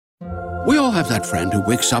We all have that friend who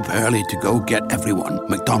wakes up early to go get everyone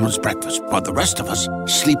McDonald's breakfast, while the rest of us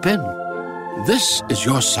sleep in. This is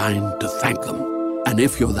your sign to thank them. And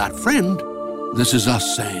if you're that friend, this is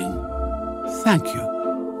us saying thank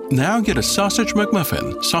you. Now get a sausage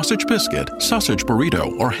McMuffin, sausage biscuit, sausage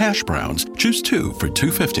burrito, or hash browns. Choose 2 for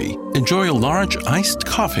 $2.50. Enjoy a large iced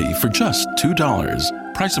coffee for just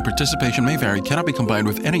 $2. Price and participation may vary. Cannot be combined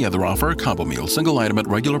with any other offer or combo meal. Single item at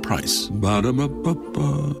regular price.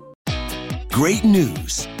 Ba-da-ba-ba-ba. Great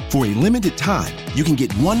news! For a limited time, you can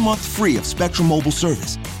get 1 month free of Spectrum Mobile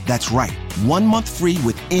service. That's right, 1 month free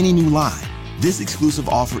with any new line. This exclusive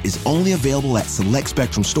offer is only available at select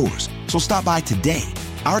Spectrum stores, so stop by today.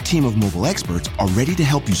 Our team of mobile experts are ready to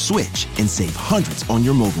help you switch and save hundreds on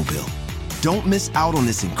your mobile bill. Don't miss out on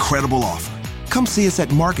this incredible offer. Come see us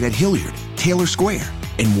at Market at Hilliard, Taylor Square,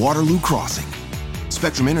 and Waterloo Crossing.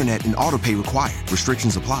 Spectrum Internet and autopay required.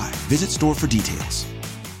 Restrictions apply. Visit store for details.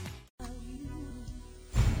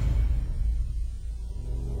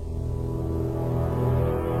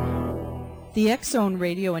 The X-Zone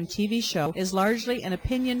radio and TV show is largely an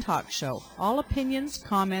opinion talk show. All opinions,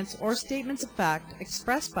 comments, or statements of fact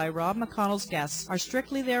expressed by Rob McConnell's guests are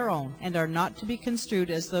strictly their own and are not to be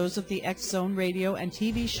construed as those of the X-Zone radio and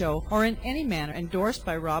TV show or in any manner endorsed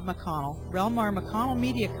by Rob McConnell, Relmar McConnell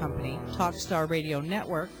Media Company, Talkstar Radio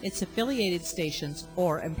Network, its affiliated stations,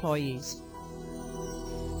 or employees.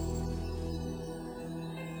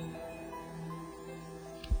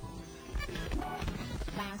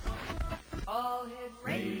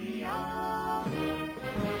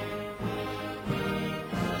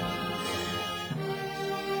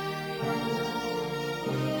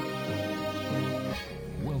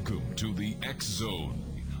 Welcome to the X-Zone,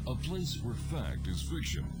 a place where fact is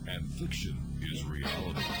fiction and fiction is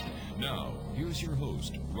reality. Now, here's your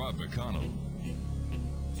host, Rob McConnell.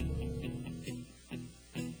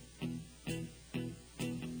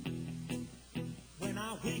 When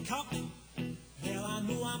I wake up, well, I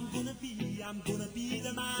know I'm gonna be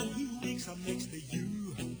the man who wakes up next to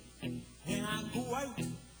you. When I go out,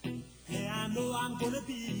 yeah, I know I'm gonna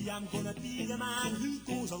be the man who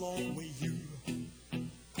goes along with you.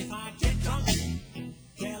 If I get drunk,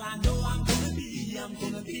 well, I know I'm gonna be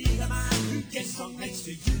the man who gets drunk next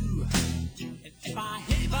to you. And if I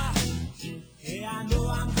haver, yeah, I know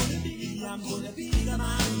I'm gonna be the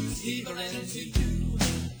man who's havering to you.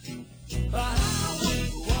 But I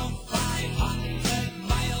would walk 500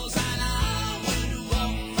 miles and I would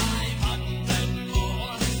walk 500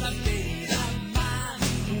 more to be the man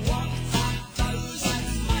who walked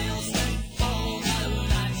 1,000 miles to fall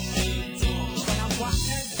down at the door. When I'm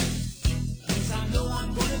walking, 'cause I know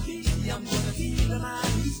I'm gonna be the man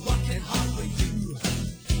who's working hard for you.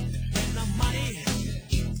 And the money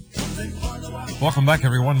comes in for the work. Welcome back,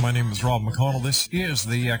 everyone. My name is Rob McConnell. This is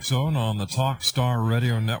the X-Zone on the Talkstar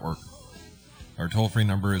Radio Network. Our toll-free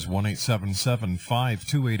number is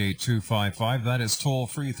 1-877-528-8255. That is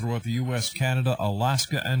toll-free throughout the U.S., Canada,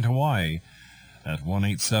 Alaska, and Hawaii at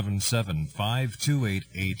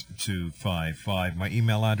 1-877-528-8255. My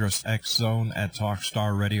email address,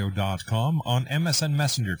 xzone@talkstarradio.com. On MSN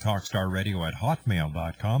Messenger,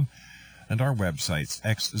 talkstarradio@hotmail.com. And our websites,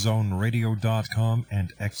 xzoneradio.com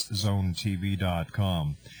and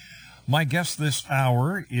xzonetv.com. My guest this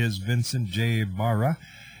hour is Vincent J. Barra.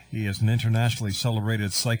 He is an internationally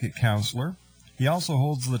celebrated psychic counselor. He also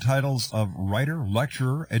holds the titles of writer,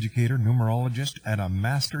 lecturer, educator, numerologist, and a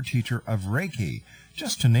master teacher of Reiki,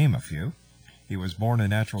 just to name a few. He was born a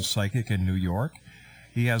natural psychic in New York.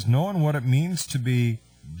 He has known what it means to be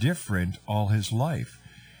different all his life.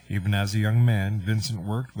 Even as a young man, Vincent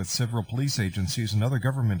worked with several police agencies and other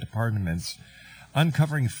government departments,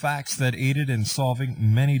 uncovering facts that aided in solving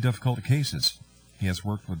many difficult cases. He has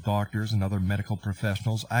worked with doctors and other medical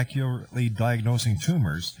professionals, accurately diagnosing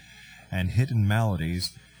tumors and hidden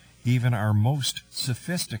maladies even our most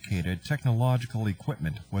sophisticated technological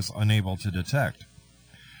equipment was unable to detect.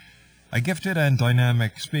 A gifted and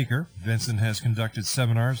dynamic speaker, Vincent has conducted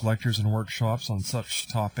seminars, lectures, and workshops on such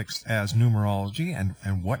topics as numerology and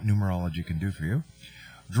what numerology can do for you,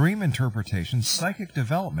 dream interpretation, psychic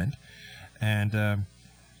development, and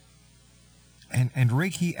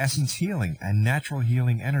Reiki essence healing and natural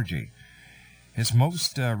healing energy. His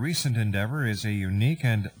most recent endeavor is a unique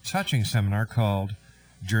and touching seminar called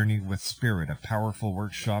Journey with Spirit, a powerful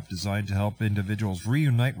workshop designed to help individuals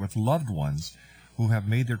reunite with loved ones who have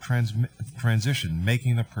made their transition,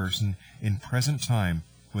 making the person in present time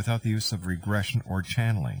without the use of regression or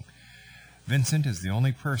channeling. Vincent is the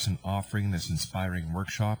only person offering this inspiring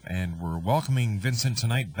workshop, and we're welcoming Vincent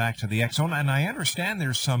tonight back to the X-Zone, and I understand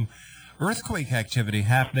there's some earthquake activity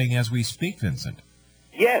happening as we speak, Vincent.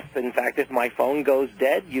 Yes, in fact, if my phone goes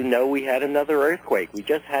dead, you know we had another earthquake. We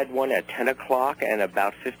just had one at 10 o'clock, and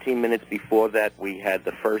about 15 minutes before that, we had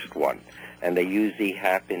the first one. And they usually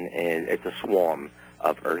happen it's a swarm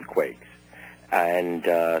of earthquakes. And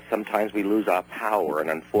sometimes we lose our power, and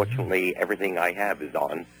unfortunately, everything I have is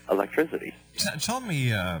on electricity. Tell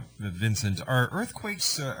me, Vincent, are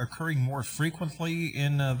earthquakes occurring more frequently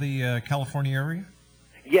in the California area?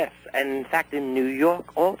 Yes, and in fact in New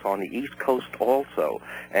York also, on the East Coast also.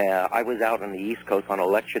 I was out on the East Coast on a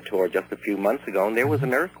lecture tour just a few months ago, and there was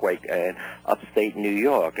an earthquake in upstate New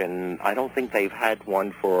York, and I don't think they've had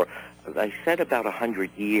one for, I said, about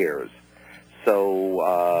 100 years.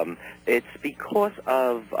 So it's because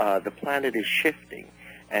of the planet is shifting,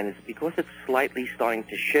 and it's because it's slightly starting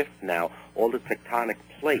to shift now, all the tectonic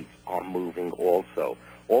plates are moving also.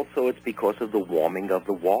 Also, it's because of the warming of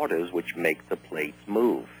the waters, which make the plates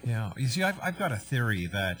move. Yeah, you see, I've got a theory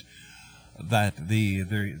that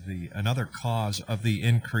the another cause of the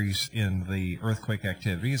increase in the earthquake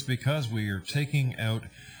activity is because we are taking out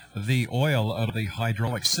the oil out of the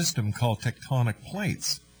hydraulic system called tectonic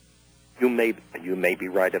plates. You may be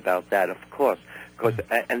right about that, of course,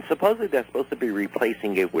 and supposedly they're supposed to be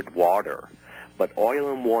replacing it with water. But oil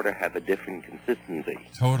and water have a different consistency.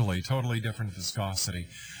 Totally different viscosity.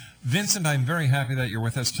 Vincent, I'm very happy that you're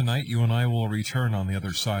with us tonight. You and I will return on the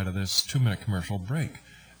other side of this 2-minute commercial break.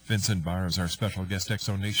 Vincent Barra is our special guest,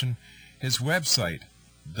 X-Zone Nation. His website,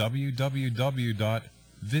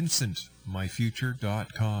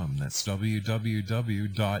 www.vincentmyfuture.com. That's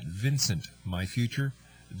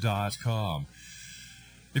www.vincentmyfuture.com.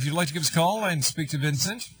 If you'd like to give us a call and speak to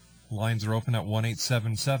Vincent, lines are open at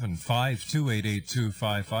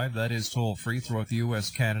 1-877-528-8255. That is toll-free throughout the U.S.,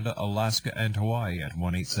 Canada, Alaska, and Hawaii at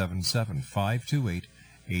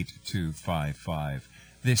 1-877-528-8255.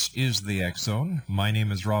 This is the X-Zone. My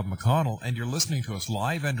name is Rob McConnell, and you're listening to us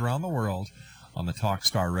live and around the world on the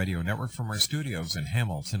Talkstar Radio Network from our studios in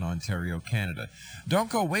Hamilton, Ontario, Canada. Don't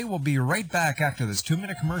go away. We'll be right back after this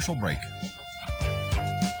 2-minute commercial break.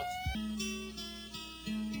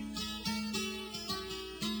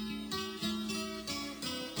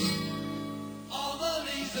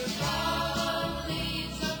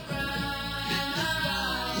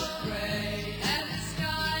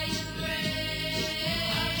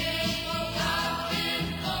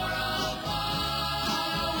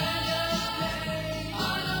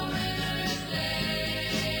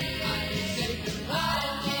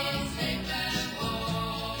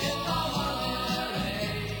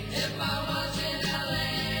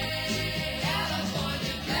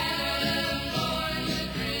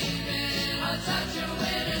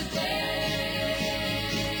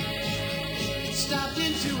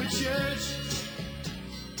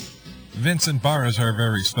 Vincent Barra is our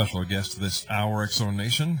very special guest this hour, X-Zone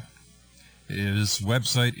Nation. His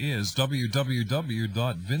website is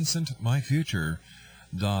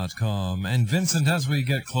www.vincentmyfuture.com. And Vincent, as we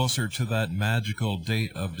get closer to that magical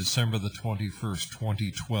date of December the 21st,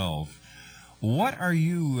 2012, what are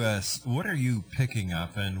you picking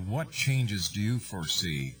up, and what changes do you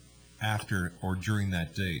foresee after or during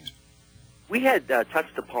that date? We had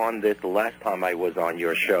touched upon this the last time I was on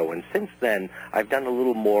your show, and since then I've done a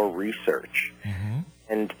little more research. Mm-hmm.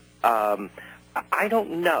 And I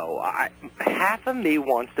don't know. Half of me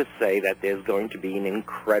wants to say that there's going to be an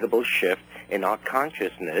incredible shift in our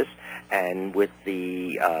consciousness and with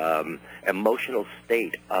the emotional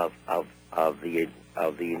state of the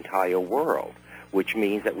entire world, which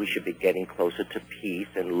means that we should be getting closer to peace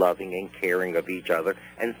and loving and caring of each other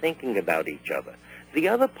and thinking about each other. The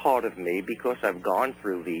other part of me, because I've gone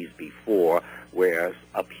through these before, where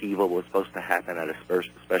upheaval was supposed to happen at a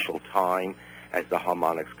special time as the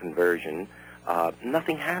harmonics conversion,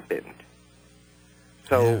 nothing happened.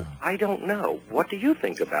 So yeah. I don't know. What do you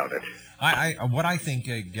think about it? What I think,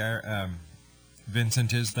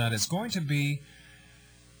 Vincent, is that it's going to be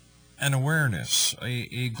an awareness,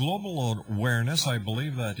 a global awareness. I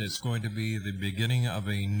believe that it's going to be the beginning of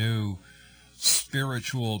a new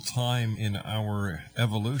spiritual time in our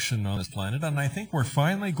evolution on this planet, and I think we're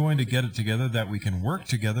finally going to get it together that we can work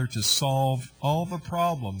together to solve all the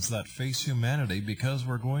problems that face humanity, because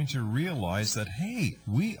we're going to realize that, hey,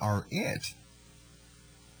 we are it.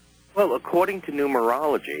 Well, according to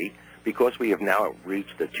numerology, because we have now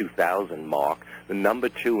reached the 2000 mark, the number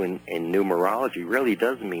 2 in numerology really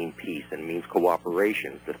does mean peace and means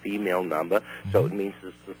cooperation. It's the female number, so it means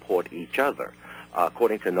to support each other.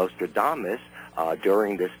 According to Nostradamus,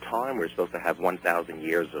 during this time we're supposed to have 1,000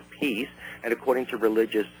 years of peace, and according to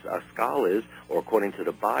religious scholars, or according to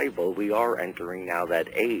the Bible, we are entering now that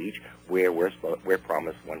age where we're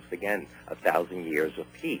promised once again 1,000 years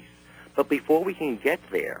of peace. But before we can get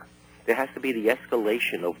there, there has to be the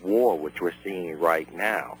escalation of war, which we're seeing right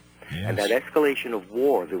now. Yes. And that escalation of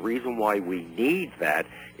war, the reason why we need that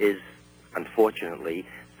is, unfortunately,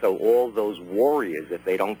 so all those warriors, if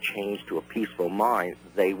they don't change to a peaceful mind,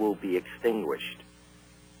 they will be extinguished.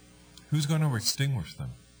 Who's going to extinguish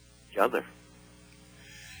them? Each other.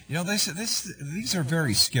 You know, these are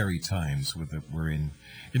very scary times we're in.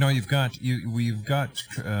 You know, we've got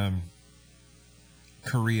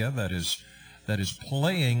Korea that is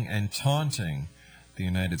playing and taunting the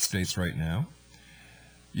United States right now.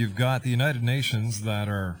 You've got the United Nations that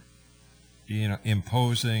are,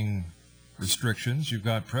 imposing restrictions. You've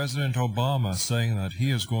got President Obama saying that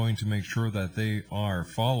he is going to make sure that they are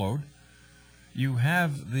followed. You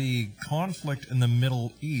have the conflict in the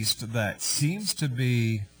Middle East that seems to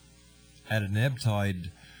be at an ebb tide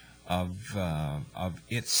of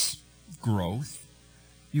its growth.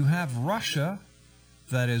 You have Russia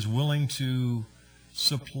that is willing to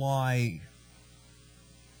supply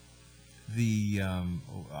the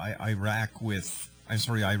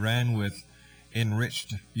Iran with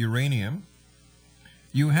enriched uranium.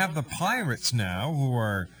 You have the pirates now who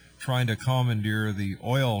are trying to commandeer the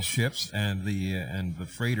oil ships and the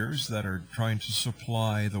freighters that are trying to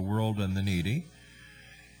supply the world and the needy.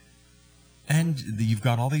 And you've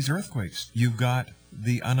got all these earthquakes. You've got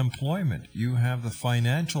the unemployment. You have the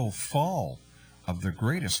financial fall of the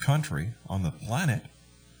greatest country on the planet.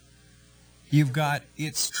 You've got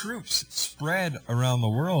its troops spread around the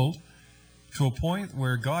world to a point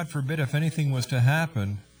where, God forbid, if anything was to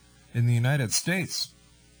happen in the United States,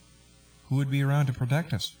 who would be around to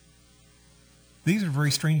protect us? These are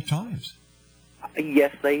very strange times.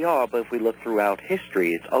 Yes, they are, but if we look throughout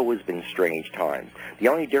history, it's always been strange times. The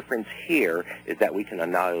only difference here is that we can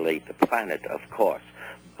annihilate the planet, of course.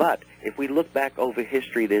 But if we look back over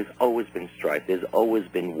history, there's always been strife. There's always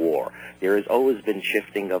been war. There has always been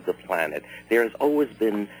shifting of the planet. There has always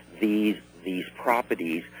been these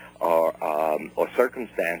properties or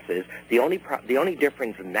circumstances. The only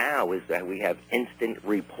difference now is that we have instant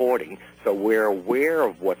reporting, so we're aware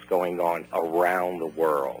of what's going on around the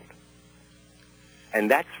world. And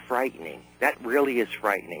that's frightening. That really is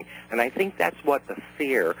frightening. And I think that's what the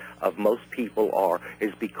fear of most people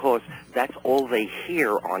is because that's all they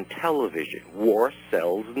hear on television. War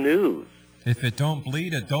sells news. If it don't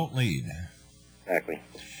bleed, it don't lead. Exactly.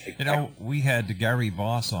 You know, we had Gary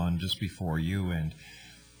Voss on just before you, and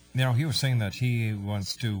he was saying that he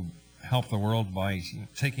wants to help the world by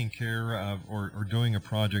taking care of or doing a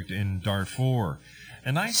project in Darfur.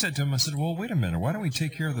 And I said to him, well, wait a minute, why don't we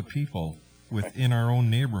take care of the people within our own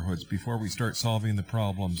neighborhoods before we start solving the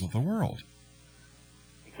problems of the world?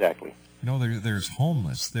 Exactly. There's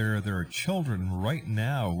homeless. There are children right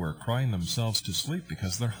now who are crying themselves to sleep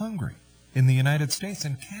because they're hungry in the United States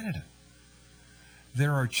and Canada.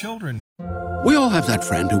 There are children. We all have that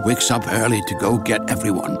friend who wakes up early to go get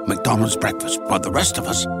everyone McDonald's breakfast, while the rest of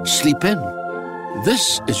us sleep in.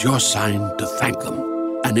 This is your sign to thank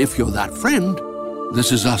them. And if you're that friend,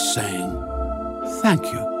 this is us saying thank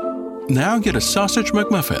you. Now get a sausage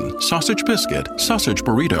McMuffin, sausage biscuit, sausage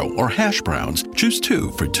burrito, or hash browns. Choose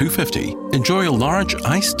 2 for $2.50. Enjoy a large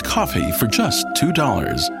iced coffee for just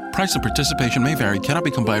 $2. Price and participation may vary. Cannot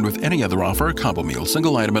be combined with any other offer or combo meal.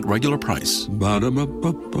 Single item at regular price.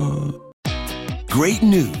 Ba-da-ba-ba-ba. Great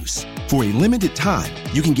news! For a limited time,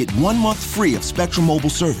 you can get 1 month free of Spectrum Mobile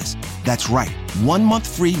service. That's right, 1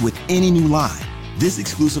 month free with any new line. This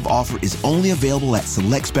exclusive offer is only available at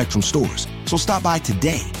select Spectrum stores, so stop by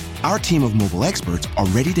today. Our team of mobile experts are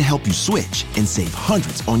ready to help you switch and save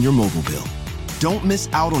hundreds on your mobile bill. Don't miss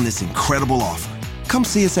out on this incredible offer. Come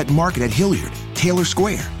see us at Market at Hilliard, Taylor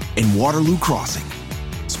Square, and Waterloo Crossing.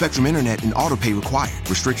 Spectrum Internet and autopay required.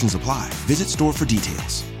 Restrictions apply. Visit store for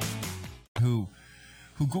details. Who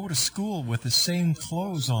go to school with the same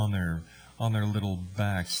clothes on their little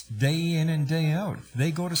backs day in and day out.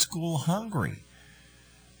 They go to school hungry.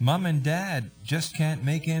 Mom and dad just can't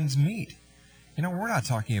make ends meet. We're not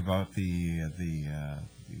talking about the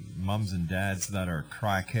mums and dads that are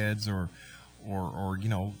crackheads or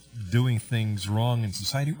doing things wrong in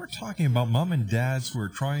society. We're talking about mom and dads who are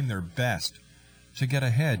trying their best to get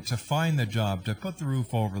ahead, to find the job, to put the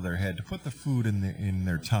roof over their head, to put the food in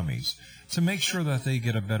their tummies, to make sure that they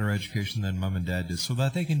get a better education than mom and dad did so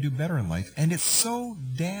that they can do better in life. And it's so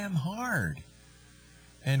damn hard.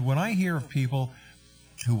 And when I hear of people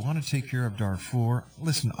who want to take care of Darfur,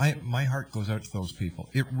 listen, my heart goes out to those people.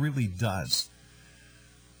 It really does.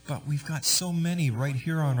 But we've got so many right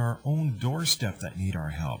here on our own doorstep that need our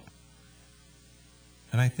help.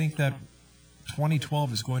 And I think that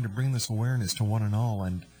 2012 is going to bring this awareness to one and all.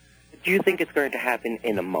 And Do you think it's going to happen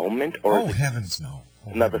in a moment, or Oh, heavens no.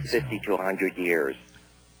 Oh, another heavens 50 no. to 100 years?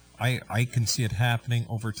 I can see it happening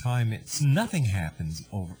over time. Nothing happens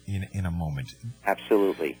in a moment.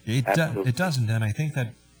 Absolutely. It doesn't, and I think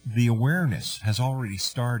that the awareness has already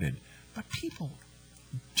started, but people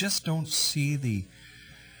just don't see the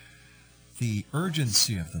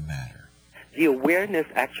urgency of the matter. The awareness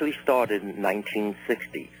actually started in the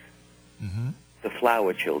 1960s. Mm-hmm. The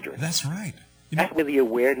flower children. That's right. That's where the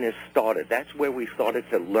awareness started. That's where we started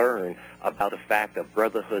to learn about the fact of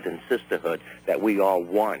brotherhood and sisterhood, that we are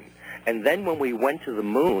one. And then when we went to the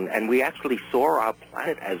moon and we actually saw our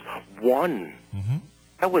planet as one, mm-hmm.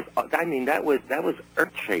 that was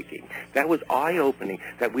earth-shaking. That was eye-opening,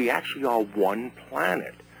 that we actually are one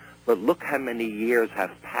planet. But look how many years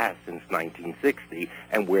have passed since 1960,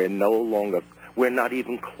 and we're not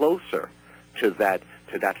even closer to that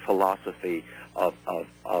philosophy of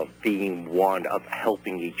being one, of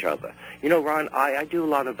helping each other. You know, Ron, I do a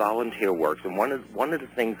lot of volunteer work, and one of the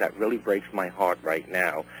things that really breaks my heart right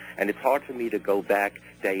now, and it's hard for me to go back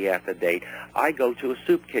day after day, I go to a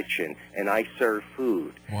soup kitchen and I serve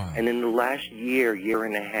food. Wow. And in the last year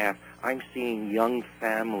and a half, I'm seeing young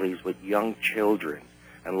families with young children,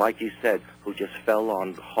 and like you said, who just fell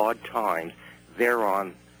on hard times. They're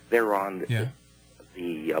on Yeah.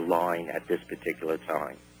 the line at this particular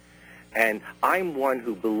time. And I'm one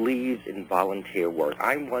who believes in volunteer work.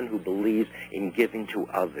 I'm one who believes in giving to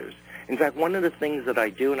others. In fact, one of the things that I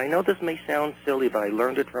do, and I know this may sound silly, but I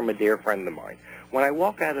learned it from a dear friend of mine. When I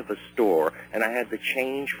walk out of a store and I have the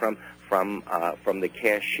change from the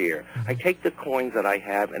cashier, I take the coins that I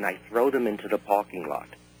have and I throw them into the parking lot.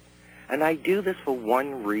 And I do this for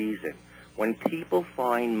one reason. When people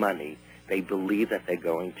find money, they believe that they're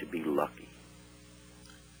going to be lucky.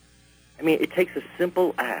 I mean, it takes a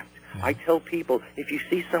simple act. Yeah. I tell people, if you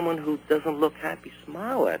see someone who doesn't look happy,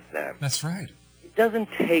 smile at them. That's right. It doesn't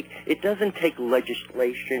take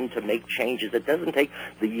legislation to make changes. It doesn't take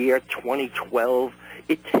the year 2012.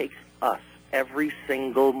 It takes us every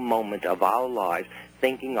single moment of our lives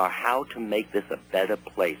thinking on how to make this a better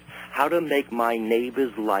place, how to make my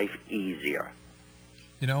neighbor's life easier.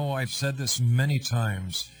 You know, I've said this many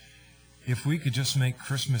times. If we could just make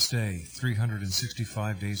Christmas Day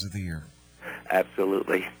 365 days of the year.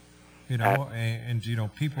 Absolutely. You know, and you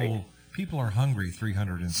know, people are hungry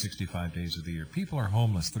 365 days of the year. People are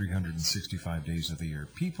homeless 365 days of the year.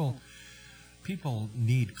 People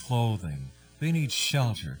need clothing. They need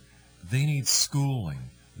shelter. They need schooling.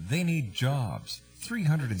 They need jobs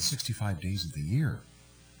 365 days of the year.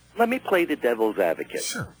 Let me play the devil's advocate.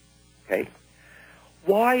 Sure. Okay?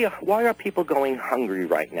 Why are people going hungry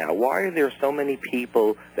right now? Why are there so many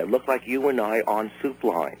people that look like you and I on soup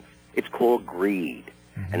lines? It's called greed.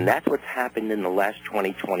 Mm-hmm. And that's what's happened in the last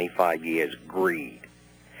 20, 25 years, greed.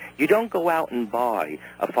 You don't go out and buy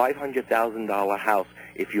a $500,000 house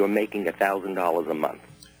if you're making $1,000 a month.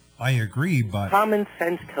 I agree, but common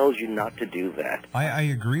sense tells you not to do that. I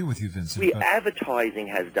agree with you, Vincent. Advertising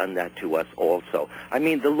has done that to us also. I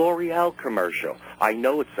mean, the L'Oreal commercial. I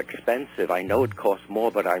know it's expensive. I know it costs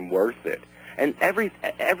more, but I'm worth it. And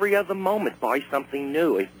every other moment, buy something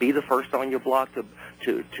new. Be the first on your block to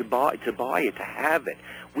buy it, to have it.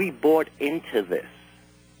 We bought into this.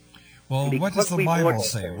 Well, what does the Bible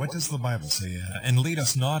say? What does the Bible say? And lead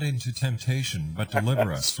us not into temptation, but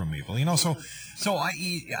deliver us from evil. You know, so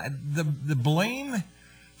the blame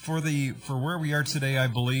for where we are today, I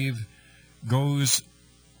believe, goes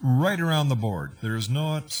right around the board. There's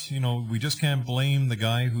not, you know, we just can't blame the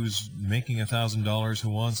guy who's making $1,000 who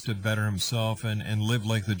wants to better himself and live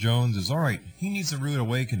like the Joneses. All right, he needs a rude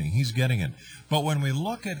awakening. He's getting it. But when we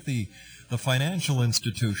look at the financial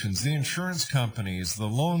institutions, the insurance companies, the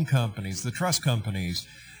loan companies, the trust companies,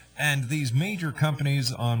 and these major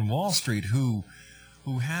companies on Wall Street who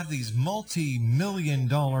have these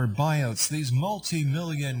multi-million-dollar buyouts, these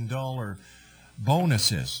multi-million-dollar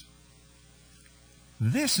bonuses.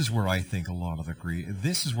 This is where I think a lot of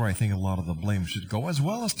the blame should go, as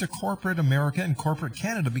well as to corporate America and corporate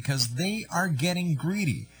Canada, because they are getting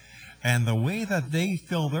greedy. And the way that they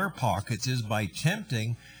fill their pockets is by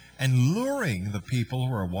tempting and luring the people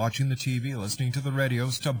who are watching the TV, listening to the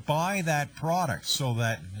radios, to buy that product so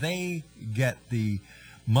that they get the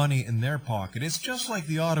money in their pocket. It's just like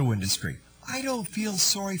the auto industry. I don't feel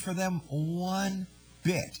sorry for them one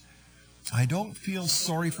bit. I don't feel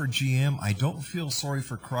sorry for GM. I don't feel sorry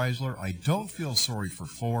for Chrysler. I don't feel sorry for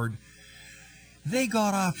Ford. They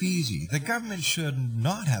got off easy. The government should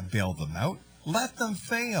not have bailed them out. Let them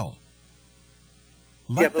fail.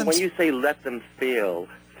 When you say let them fail,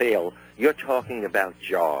 You're talking about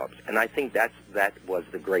jobs, and I think that was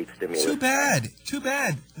the great stimulus. Too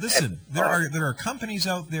bad. Listen, there are companies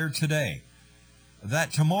out there today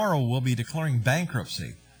that tomorrow will be declaring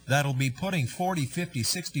bankruptcy, that'll be putting 40, 50,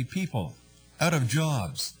 60 people out of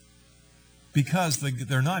jobs because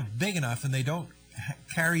they're not big enough and they don't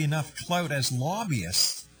carry enough clout as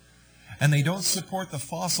lobbyists, and they don't support the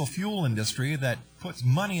fossil fuel industry that puts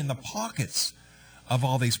money in the pockets of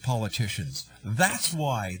all these politicians. That's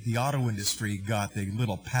why the auto industry got the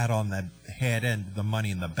little pat on the head and the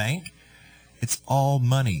money in the bank. It's all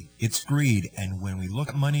money. It's greed. And when we look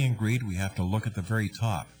at money and greed, we have to look at the very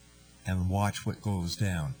top and watch what goes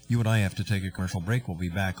down. You and I have to take a commercial break. We'll be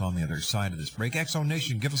back on the other side of this break. X-Zone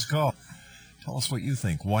Nation, give us a call. Tell us what you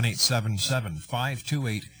think.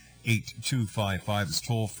 1-877-528-8255 is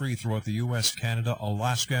toll-free throughout the U.S., Canada,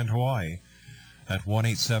 Alaska, and Hawaii at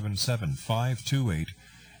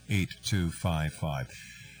 1-877-528-8255.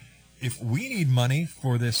 If we need money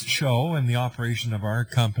for this show and the operation of our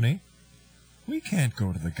company, we can't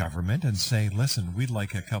go to the government and say, listen, we'd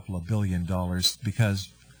like a couple of $1 billion because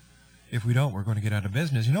if we don't, we're going to get out of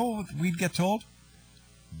business. You know what we'd get told?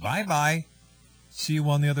 Bye-bye. See you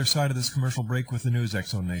on the other side of this commercial break with the news,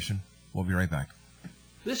 X-Zone Nation. We'll be right back.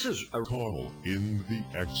 This is O'Connell in the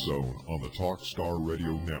X-Zone on the Talkstar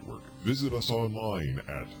Radio Network. Visit us online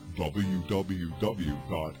at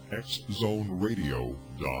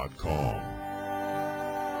www.xzoneradio.com.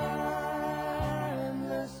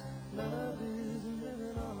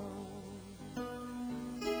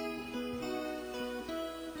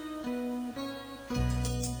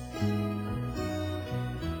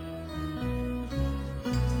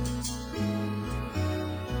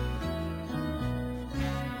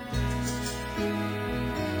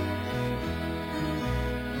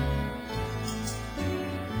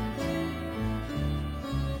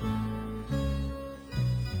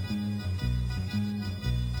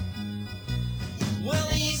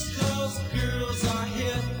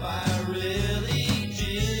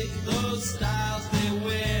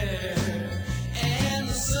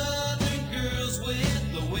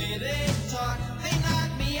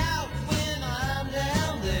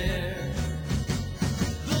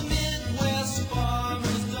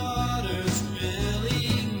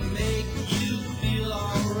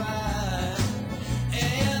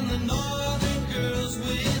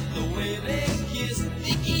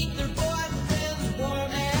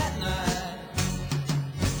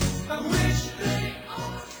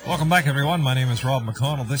 Welcome back, everyone. My name is Rob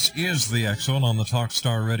McConnell. This is the X-Zone on the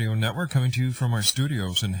Talkstar Radio Network, coming to you from our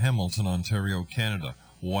studios in Hamilton, Ontario, Canada.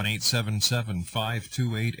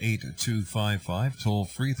 1-877-528-8255. Toll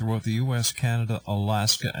free throughout the U.S., Canada,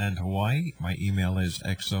 Alaska, and Hawaii. My email is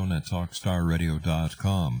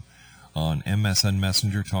xzone@talkstarradio.com. On MSN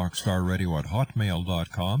Messenger,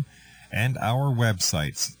 talkstarradio@hotmail.com. And our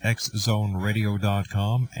websites,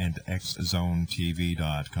 xzoneradio.com and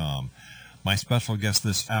xzonetv.com. My special guest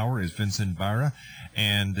this hour is Vincent Barra,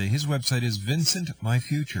 and his website is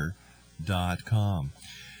vincentmyfuture.com.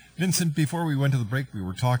 Vincent, before we went to the break, we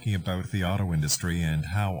were talking about the auto industry and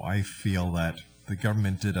how I feel that the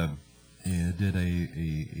government did a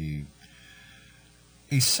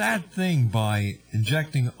sad thing by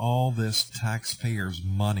injecting all this taxpayers'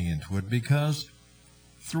 money into it, because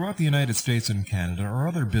throughout the United States and Canada are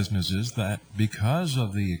other businesses that, because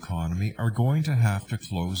of the economy, are going to have to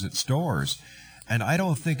close its doors. And I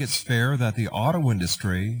don't think it's fair that the auto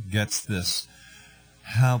industry gets this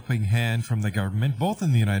helping hand from the government, both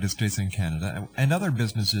in the United States and Canada, and other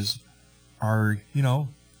businesses are, well,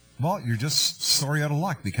 you're just sorry out of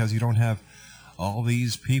luck because you don't have all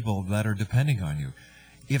these people that are depending on you.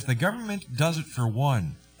 If the government does it for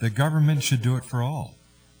one, the government should do it for all.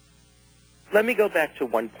 Let me go back to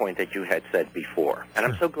one point that you had said before, and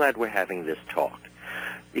I'm so glad we're having this talk,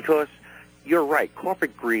 because you're right.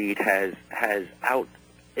 Corporate greed has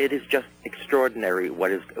it is just extraordinary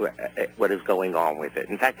what is going on with it.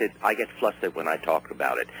 In fact, I get flustered when I talk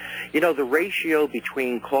about it. The ratio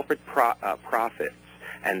between corporate profits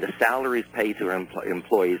and the salaries paid to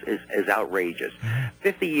employees is outrageous.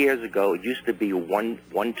 50 years ago, it used to be 1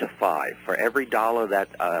 to 5. For every dollar that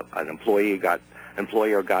an employer got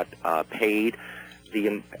paid,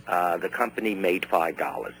 the company made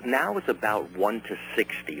 $5. Now it's about 1 to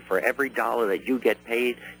 60. For every dollar that you get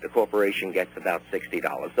paid, the corporation gets about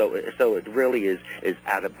 $60. So it really is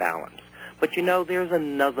out of balance. But there's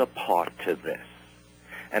another part to this,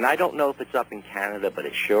 and I don't know if it's up in Canada, but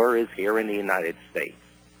it sure is here in the United States.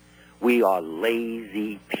 We are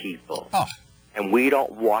lazy people. Oh. And we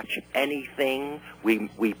don't watch anything. We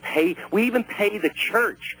even pay the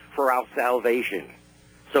church for our salvation,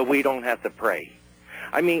 so we don't have to pray.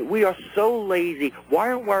 I mean, we are so lazy.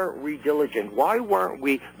 Why weren't we diligent? Why weren't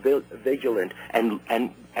we vigilant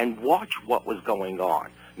and watch what was going on?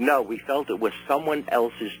 No, we felt it was someone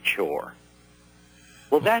else's chore.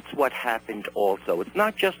 Well, that's what happened also. It's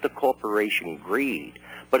not just the corporation greed,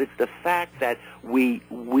 but it's the fact that we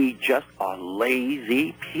just are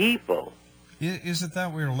lazy people. Is it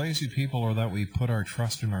that we're lazy people, or that we put our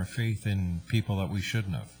trust and our faith in people that we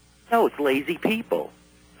shouldn't have? No, it's lazy people.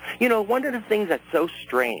 You know, one of the things that's so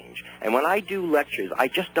strange, and when I do lectures, I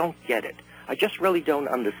just don't get it. I just really don't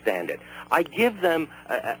understand it. I give them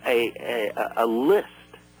a list,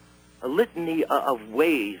 a litany of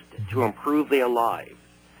ways to improve their lives.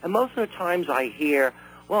 And most of the times I hear,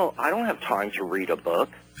 well, I don't have time to read a book.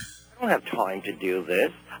 I don't have time to do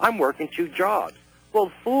this. I'm working 2 jobs.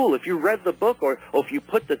 Well, fool, if you read the book or if you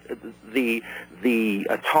put the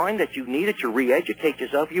time that you needed to re-educate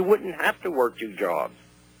yourself, you wouldn't have to work 2 jobs.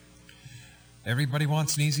 Everybody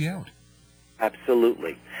wants an easy out.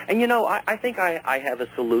 Absolutely. And, you know, I think I have a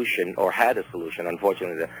solution, or had a solution.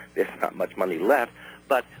 Unfortunately, there's not much money left.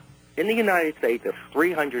 But in the United States, there's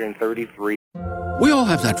 333. We all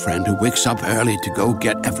have that friend who wakes up early to go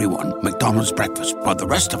get everyone McDonald's breakfast, while the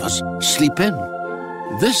rest of us sleep in.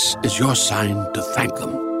 This is your sign to thank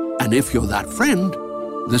them. And if you're that friend,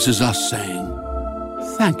 this is us saying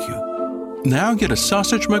thank you. Now get a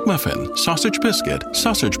sausage McMuffin, sausage biscuit,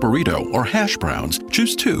 sausage burrito, or hash browns.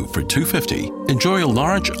 Choose 2 for $2.50. Enjoy a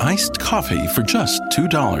large iced coffee for just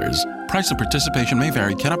 $2. Price and participation may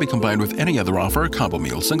vary. Cannot be combined with any other offer or combo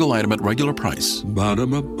meal. Single item at regular price.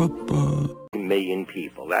 Ba-da-ba-ba-ba. Million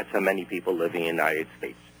people. That's how many people live in the United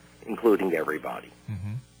States, including everybody.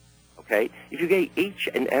 Mm-hmm. Okay? If you gave each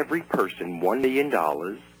and every person $1 million,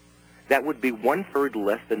 that would be 1/3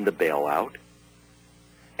 less than the bailout,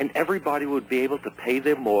 and everybody would be able to pay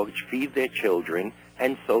their mortgage, feed their children,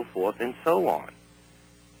 and so forth and so on.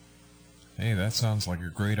 Hey, that sounds like a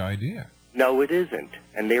great idea. No, it isn't.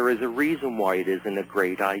 And there is a reason why it isn't a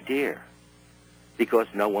great idea. Because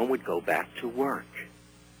no one would go back to work.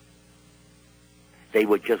 They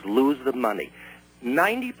would just lose the money.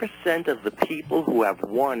 90% of the people who have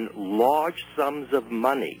won large sums of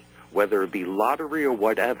money, whether it be lottery or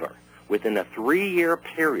whatever, within a 3-year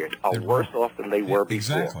period are worse off than they were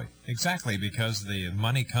before. Exactly, because the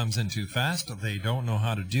money comes in too fast, they don't know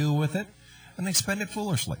how to deal with it, and they spend it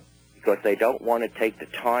foolishly. Because they don't want to take the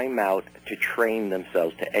time out to train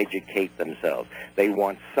themselves, to educate themselves. They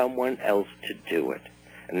want someone else to do it.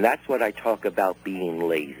 And that's what I talk about being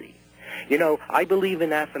lazy. You know, I believe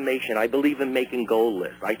in affirmation. I believe in making goal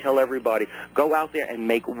lists. I tell everybody, go out there and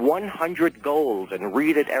make 100 goals and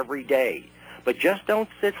read it every day. But just don't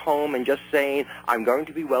sit home and just saying, I'm going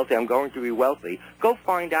to be wealthy, I'm going to be wealthy. Go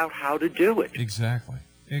find out how to do it. Exactly.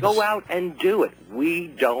 Go out and do it. We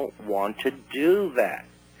don't want to do that.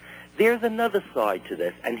 There's another side to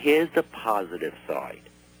this, and here's the positive side.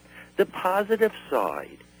 The positive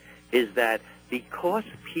side is that because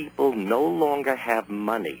people no longer have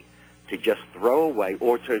money to just throw away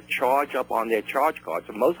or to charge up on their charge cards,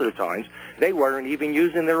 and most of the times they weren't even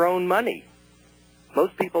using their own money.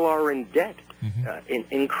 Most people are in debt, in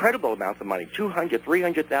incredible amounts of money. $200,000,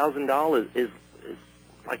 $300,000 is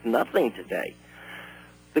like nothing today.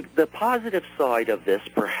 The positive side of this,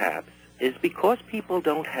 perhaps, is because people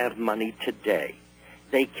don't have money today,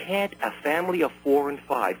 they can't, a family of 4 and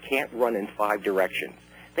 5 can't run in 5 directions.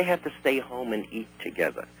 They have to stay home and eat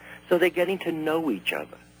together. So they're getting to know each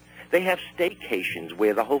other. They have staycations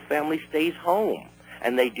where the whole family stays home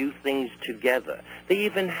and they do things together. They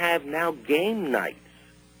even have now game nights.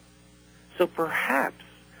 So perhaps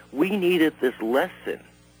we needed this lesson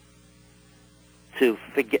to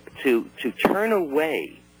turn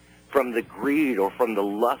away from the greed or from the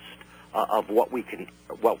lust of what we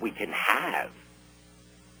can have,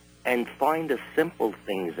 and find the simple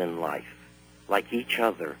things in life, like each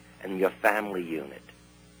other and your family unit.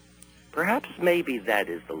 Perhaps maybe that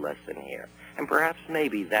is the lesson here, and perhaps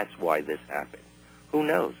maybe that's why this happened. Who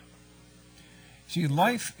knows? See,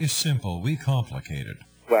 life is simple. We complicate it.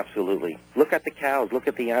 Oh, absolutely. Look at the cows. Look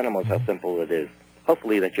at the animals, how simple it is.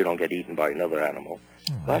 Hopefully that you don't get eaten by another animal.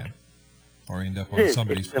 But yeah. Or end up on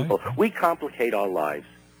somebody's it's simple. plate. We complicate our lives.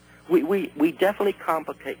 We definitely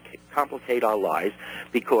complicate our lives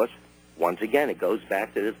because, once again, it goes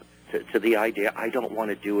back to the idea, I don't want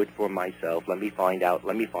to do it for myself. Let me find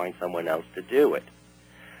someone else to do it.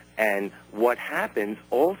 And what happens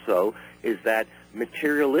also is that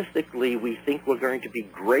materialistically we think we're going to be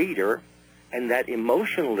greater, and that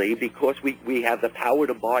emotionally, because we have the power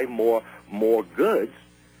to buy more goods,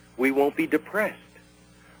 we won't be depressed.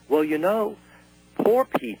 Well, you know, poor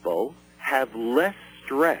people have less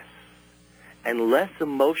stress and less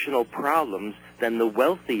emotional problems than the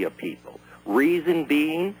wealthier people. Reason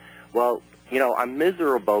being, well, I'm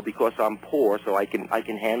miserable because I'm poor, so I can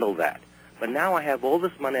handle that. But now I have all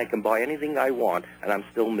this money, I can buy anything I want, and I'm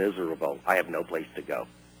still miserable. I have no place to go.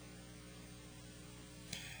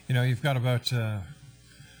 You've got about a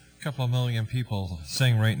couple of million people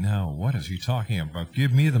saying right now, what is he talking about?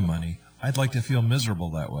 Give me the money. I'd like to feel miserable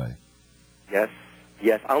that way. Yes.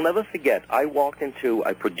 I'll never forget, I walked into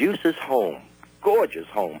a producer's home, gorgeous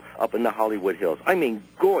home, up in the Hollywood Hills. I mean,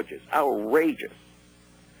 gorgeous, outrageous.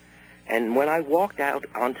 And when I walked out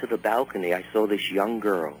onto the balcony, I saw this young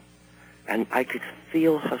girl, and I could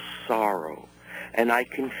feel her sorrow, and I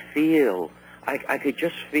could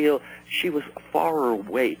just feel she was far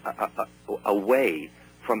away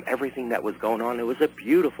from everything that was going on. It was a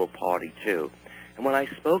beautiful party, too. And when I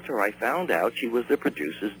spoke to her, I found out she was the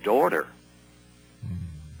producer's daughter.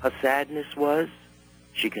 Her sadness was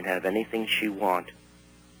she can have anything she wants,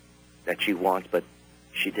 but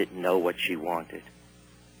she didn't know what she wanted.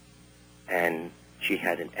 And she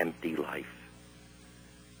had an empty life.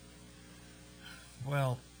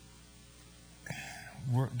 Well,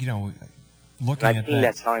 looking I've seen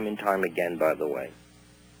that time and time again, by the way.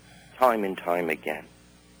 Time and time again.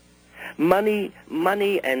 Money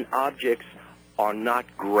and objects are not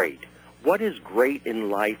great. What is great in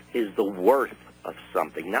life is the worth of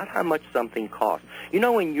something, not how much something costs. In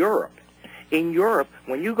Europe,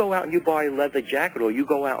 when you go out and you buy a leather jacket or you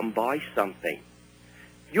go out and buy something,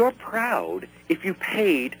 you're proud if you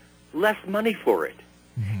paid less money for it.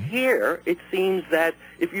 Mm-hmm. Here, it seems that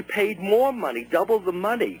if you paid more money, double the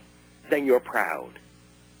money, then you're proud.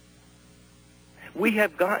 We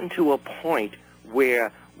have gotten to a point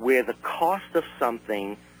where the cost of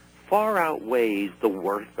something far outweighs the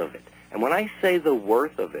worth of it. And when I say the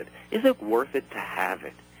worth of it, is it worth it to have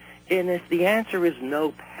it? And if the answer is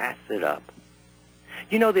no, pass it up.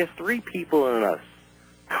 There's three people in us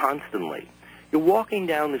constantly. You're walking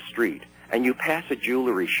down the street, and you pass a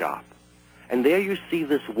jewelry shop, and there you see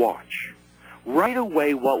this watch. Right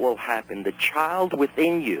away, what will happen? The child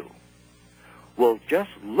within you will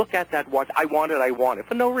just look at that watch. I want it,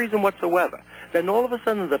 for no reason whatsoever. Then all of a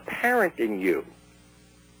sudden, the parent in you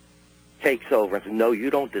takes over and says, no, you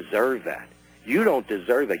don't deserve that. You don't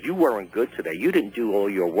deserve that. You weren't good today. You didn't do all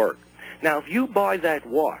your work. Now, if you buy that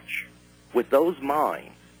watch with those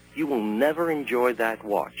minds, you will never enjoy that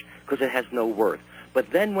watch because it has no worth.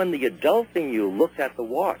 But then when the adult in you looks at the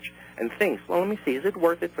watch and thinks, well, let me see, is it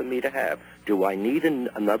worth it for me to have? Do I need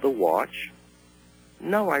another watch?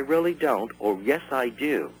 No, I really don't. Or yes, I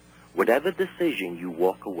do. Whatever decision, you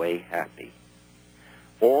walk away happy.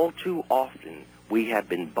 All too often, we have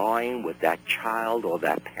been buying with that child or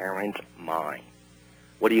that parent mind.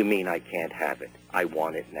 What do you mean I can't have it? I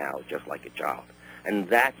want it now, just like a child. And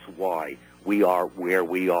that's why we are where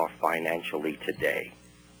we are financially today.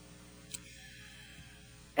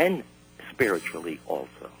 And spiritually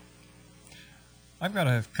also. I've got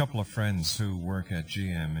a couple of friends who work at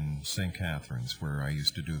GM in St. Catharines, where I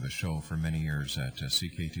used to do the show for many years at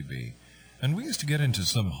CKTB. And we used to get into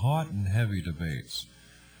some hot and heavy debates.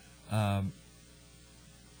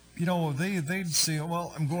 They'd say,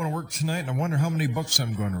 well, I'm going to work tonight, and I wonder how many books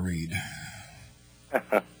I'm going to read.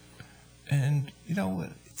 And,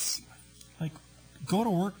 it's like, go to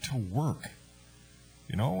work,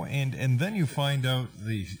 and then you find out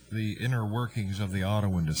the inner workings of the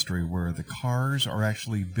auto industry, where the cars are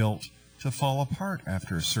actually built to fall apart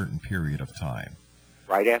after a certain period of time.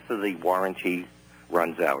 Right after the warranty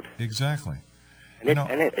runs out. Exactly. And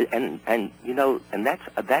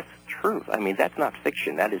that's truth. I mean, that's not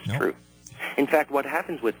fiction. That is truth. In fact, what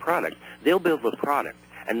happens with products, they'll build the product,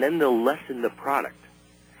 and then they'll lessen the product,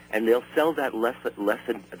 and they'll sell that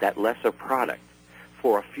lesser product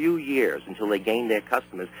for a few years until they gain their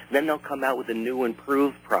customers. Then they'll come out with a new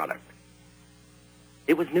improved product.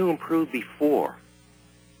 It was new improved before,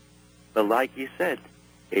 but like you said,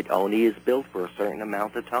 it only is built for a certain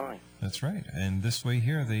amount of time. That's right. And this way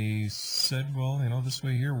here, they said, well, this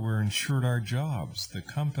way here, we're insured our jobs. The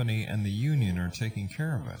company and the union are taking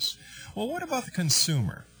care of us. Well, what about the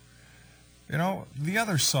consumer? The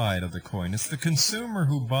other side of the coin, it's the consumer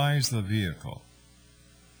who buys the vehicle.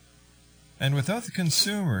 And without the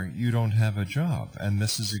consumer, you don't have a job. And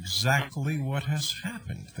this is exactly what has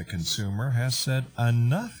happened. The consumer has said,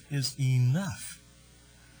 enough is enough.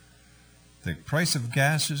 The price of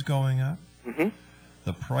gas is going up. Mm-hmm.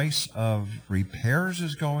 The price of repairs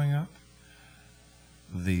is going up.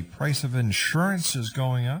 The price of insurance is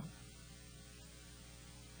going up.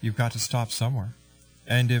 You've got to stop somewhere.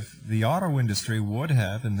 And if the auto industry would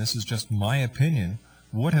have, and this is just my opinion,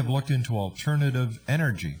 would have looked into alternative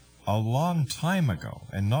energy, a long time ago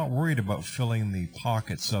and not worried about filling the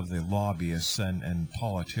pockets of the lobbyists and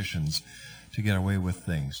politicians to get away with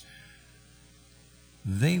things,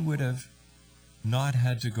 they would have not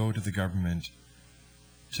had to go to the government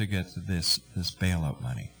to get this bailout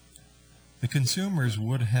money. The consumers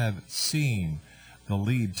would have seen the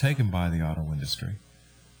lead taken by the auto industry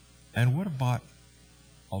and would have bought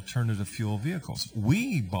alternative fuel vehicles.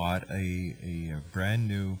 We bought a brand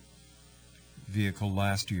new vehicle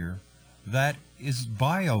last year that is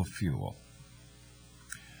biofuel.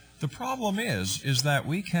 The problem is that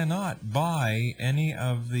we cannot buy any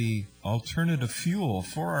of the alternative fuel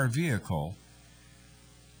for our vehicle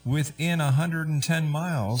within 110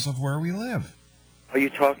 miles of where we live. Are you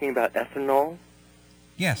talking about ethanol?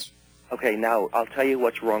 Yes. Okay, now I'll tell you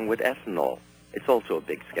what's wrong with ethanol. It's also a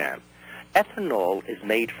big scam. Ethanol is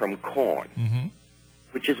made from corn,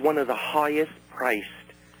 which is one of the highest priced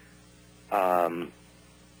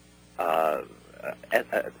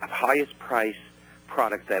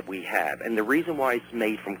product that we have. And the reason why it's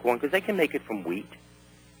made from corn, because they can make it from wheat.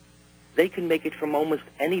 They can make it from almost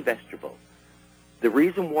any vegetable. The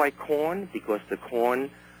reason why corn, because the corn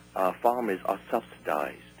farmers are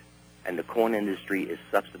subsidized, and the corn industry is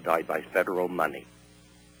subsidized by federal money.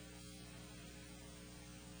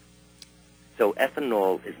 So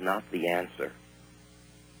ethanol is not the answer.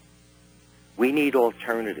 We need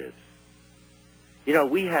alternatives. You know,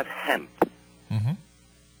 we have hemp.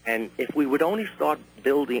 And if we would only start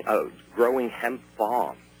growing hemp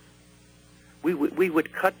farms, we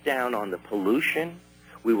would cut down on the pollution,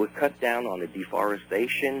 we would cut down on the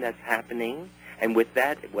deforestation that's happening, and with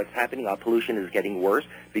that, what's happening, our pollution is getting worse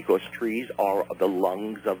because trees are the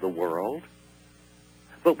lungs of the world.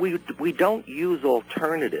 But we don't use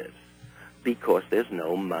alternatives because there's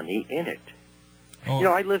no money in it. Oh. You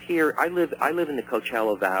know, I live here. I live in the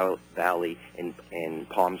Coachella Valley in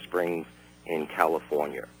Palm Springs, in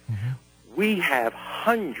California. We have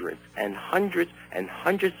hundreds and hundreds and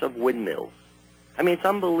hundreds of windmills. I mean, it's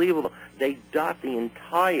unbelievable. They dot the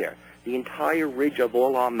entire ridge of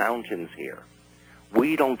all our mountains here.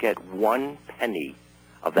 We don't get 1 penny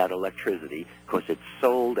of that electricity because it's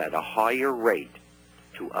sold at a higher rate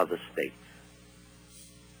to other states.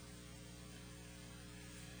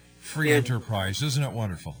 Free enterprise, isn't it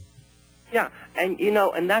wonderful? Yeah, and you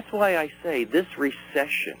know, and that's why I say this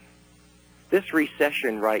recession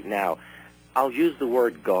right now, I'll use the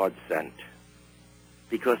word God sent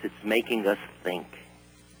because it's making us think.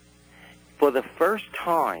 For the first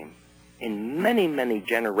time in many, many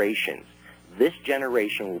generations, this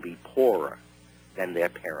generation will be poorer than their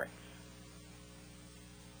parents.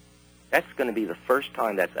 That's going to be the first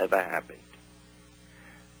time that's ever happened.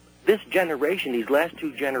 This generation, these last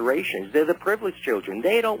 2 generations, they're the privileged children.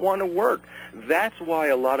 They don't want to work. That's why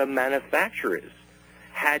a lot of manufacturers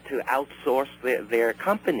had to outsource their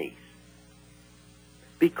companies,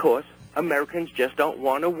 because Americans just don't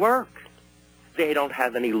want to work. They don't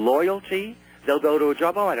have any loyalty. They'll go to a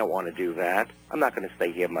job, oh, I don't want to do that. I'm not going to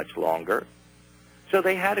stay here much longer. So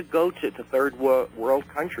they had to go to third world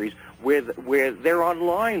countries where they're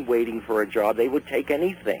online waiting for a job. They would take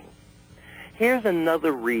anything. Here's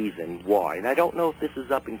another reason why, and I don't know if this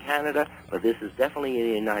is up in Canada, but this is definitely in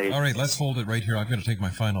the United States. All right, let's hold it right here. I'm going to take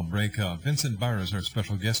my final break. Vincent Barra is our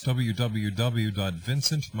special guest,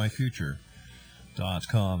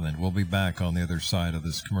 www.vincentmyfuture.com, and we'll be back on the other side of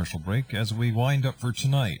this commercial break as we wind up for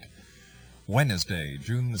tonight, Wednesday,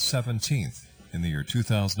 June the 17th, in the year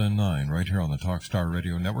 2009, right here on the Talkstar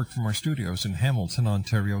Radio Network from our studios in Hamilton,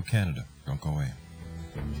 Ontario, Canada. Don't go away.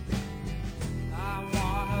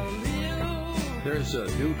 There's a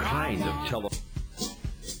new kind of telephone.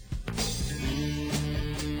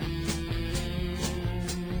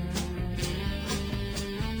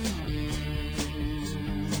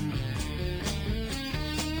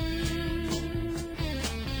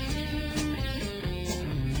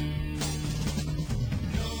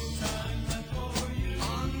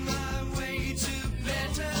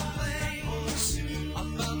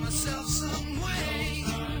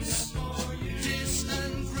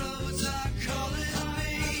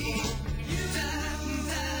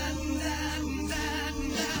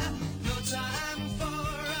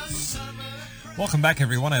 Welcome back,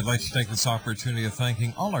 everyone. I'd like to take this opportunity of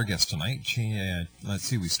thanking all our guests tonight. Let's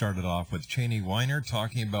see, we started off with Cheney Weiner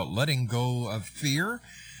talking about letting go of fear.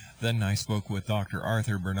 Then I spoke with Dr.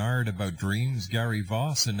 Arthur Bernard about dreams. Gary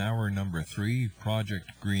Voss in hour number 3, Project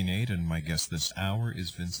Green 8, and my guest this hour is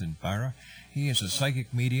Vincent Barra. He is a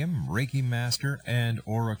psychic medium, Reiki master, and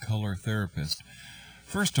aura color therapist.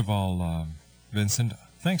 First of all, Vincent,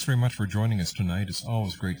 thanks very much for joining us tonight. It's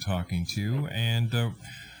always great talking to you. And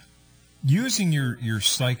Using your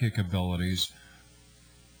psychic abilities,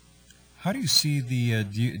 how do you see the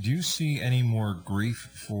do you see any more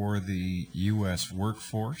grief for the U.S.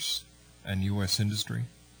 workforce and U.S. industry?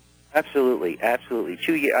 Absolutely. Actually,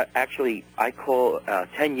 10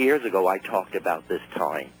 years ago, I talked about this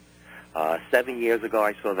time. 7 years ago,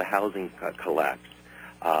 I saw the housing collapse.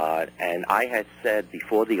 And I had said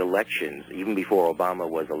before the elections, even before Obama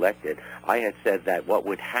was elected, I had said that what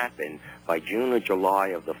would happen by June or July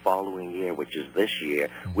of the following year, which is this year,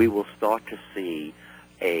 we will start to see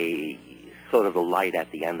a sort of a light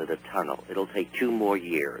at the end of the tunnel. It'll take 2 more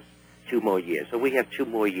years. So we have 2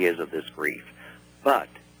 more years of this grief. But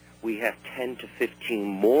we have 10 to 15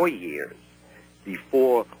 more years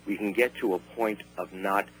before we can get to a point of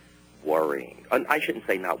not worrying. I shouldn't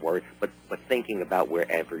say not worrying, but thinking about where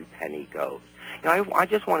every penny goes. Now, I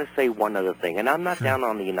just want to say one other thing, and I'm not down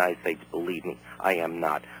on the United States, believe me, I am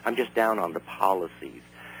not. I'm just down on the policies.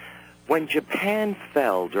 When Japan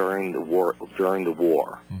fell during the war,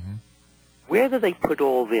 Mm-hmm. where do they put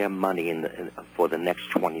all their money for the next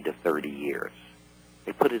 20 to 30 years?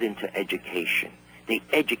 They put it into education. They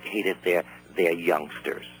educated their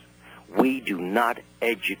youngsters. We do not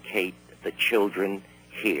educate the children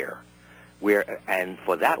here. And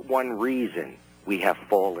for that one reason, we have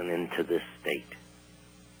fallen into this state.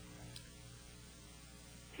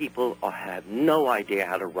 People have no idea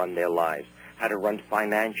how to run their lives, how to run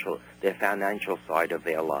their financial side of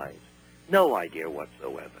their lives. No idea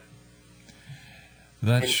whatsoever.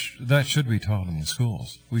 That should be taught in the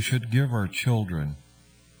schools. We should give our children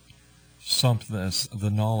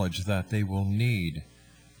the knowledge that they will need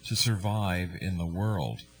to survive in the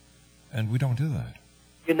world, and we don't do that.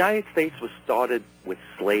 The United States was started with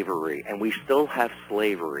slavery, and we still have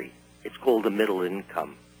slavery. It's called the middle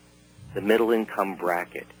income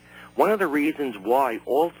bracket. One of the reasons why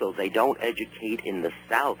also they don't educate in the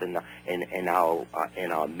South, in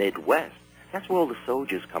our Midwest, that's where all the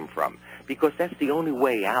soldiers come from, because that's the only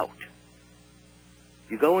way out.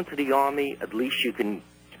 You go into the Army, at least you can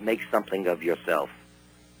make something of yourself.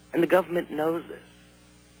 And the government knows this.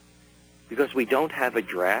 Because we don't have a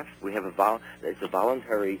draft, we have it's a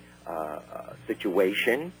voluntary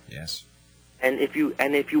situation. Yes. And if you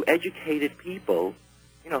educated people,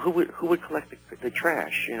 who would collect the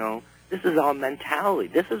trash? This is our mentality.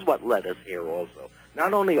 This is what led us here also.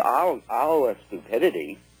 Not only our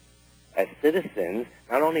stupidity as citizens,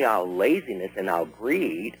 not only our laziness and our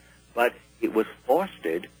greed, but it was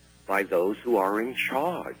fostered by those who are in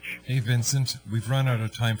charge. Hey, Vincent, we've run out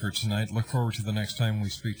of time for tonight. Look forward to the next time we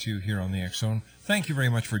speak to you here on the X Zone. Thank you very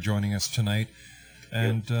much for joining us tonight,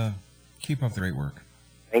 and keep up the great work.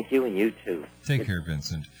 Thank you, and you too. Take care,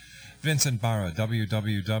 Vincent. Vincent Barra,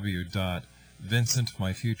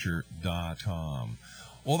 www.vincentmyfuture.com.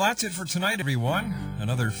 Well, that's it for tonight, everyone.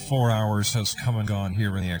 Another 4 hours has come and gone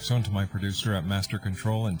here in the X Zone. To my producer at Master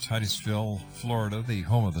Control in Titusville, Florida, the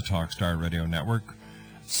home of the Talkstar Radio Network,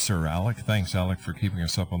 Sir Alec. Thanks, Alec, for keeping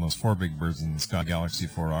us up on those 4 big birds in the sky: Galaxy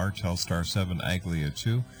 4R, Telstar 7, Aglia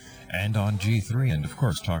 2, and on G3, and of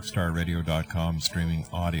course, TalkstarRadio.com streaming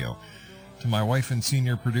audio. To my wife and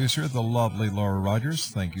senior producer, the lovely Laura Rogers,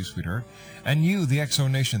 thank you, sweetheart. And you, the X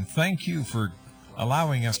Zone Nation, thank you for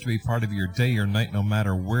allowing us to be part of your day or night, no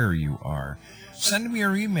matter where you are. Send me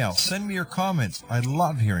your email. Send me your comments. I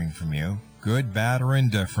love hearing from you, good, bad, or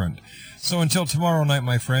indifferent. So until tomorrow night,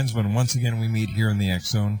 my friends, when once again we meet here in the X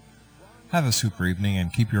Zone, have a super evening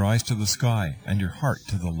and keep your eyes to the sky and your heart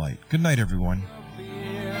to the light. Good night, everyone.